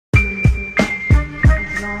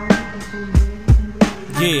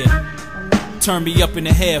Yeah, turn me up in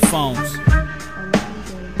the headphones.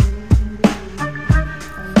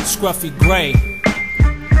 Scruffy Gray,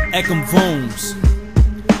 Eckham Vooms,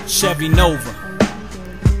 Chevy Nova,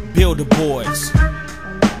 Builder Boys,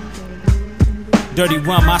 Dirty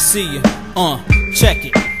Rum, I see you. Check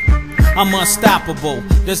it. I'm unstoppable,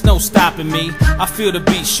 there's no stopping me. I feel the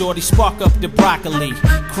beat, shorty, spark up the broccoli.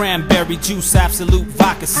 Cranberry juice, absolute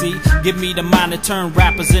vodka, see. Give me the mind to turn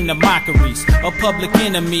rappers into mockeries. A public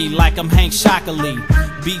enemy like I'm Hank Shockley.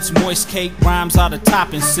 Beats, moist cake, rhymes are the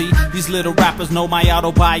topping, see. These little rappers know my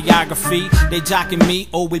autobiography. They jocking me,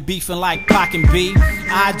 oh we beefing like Pac and B.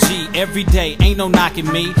 IG, every day, ain't no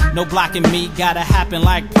knocking me. No blocking me, gotta happen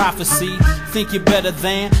like prophecy. Think you're better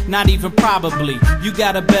than? Not even probably. You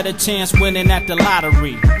got a better chance winning at the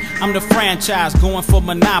lottery. I'm the franchise going for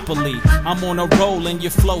monopoly. I'm on a roll and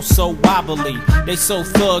your flow so wobbly. They so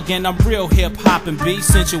thug and I'm real hip hopping B.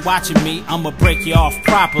 Since you're watching me, I'ma break you off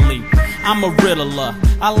properly. I'm a riddler,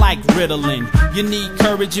 I like riddling. You need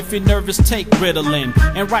courage if you're nervous, take Ritalin.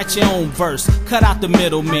 And write your own verse, cut out the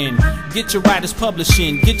middlemen. Get your writers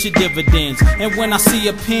publishing, get your dividends. And when I see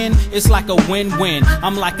a pen, it's like a win-win.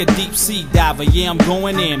 I'm like a deep sea diver, yeah I'm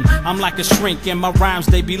going in. I'm like a shrink and my rhymes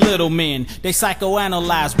they belittle men. They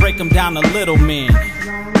psychoanalyze, break them down to little men.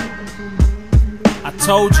 I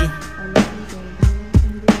told you.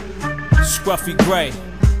 Scruffy Gray.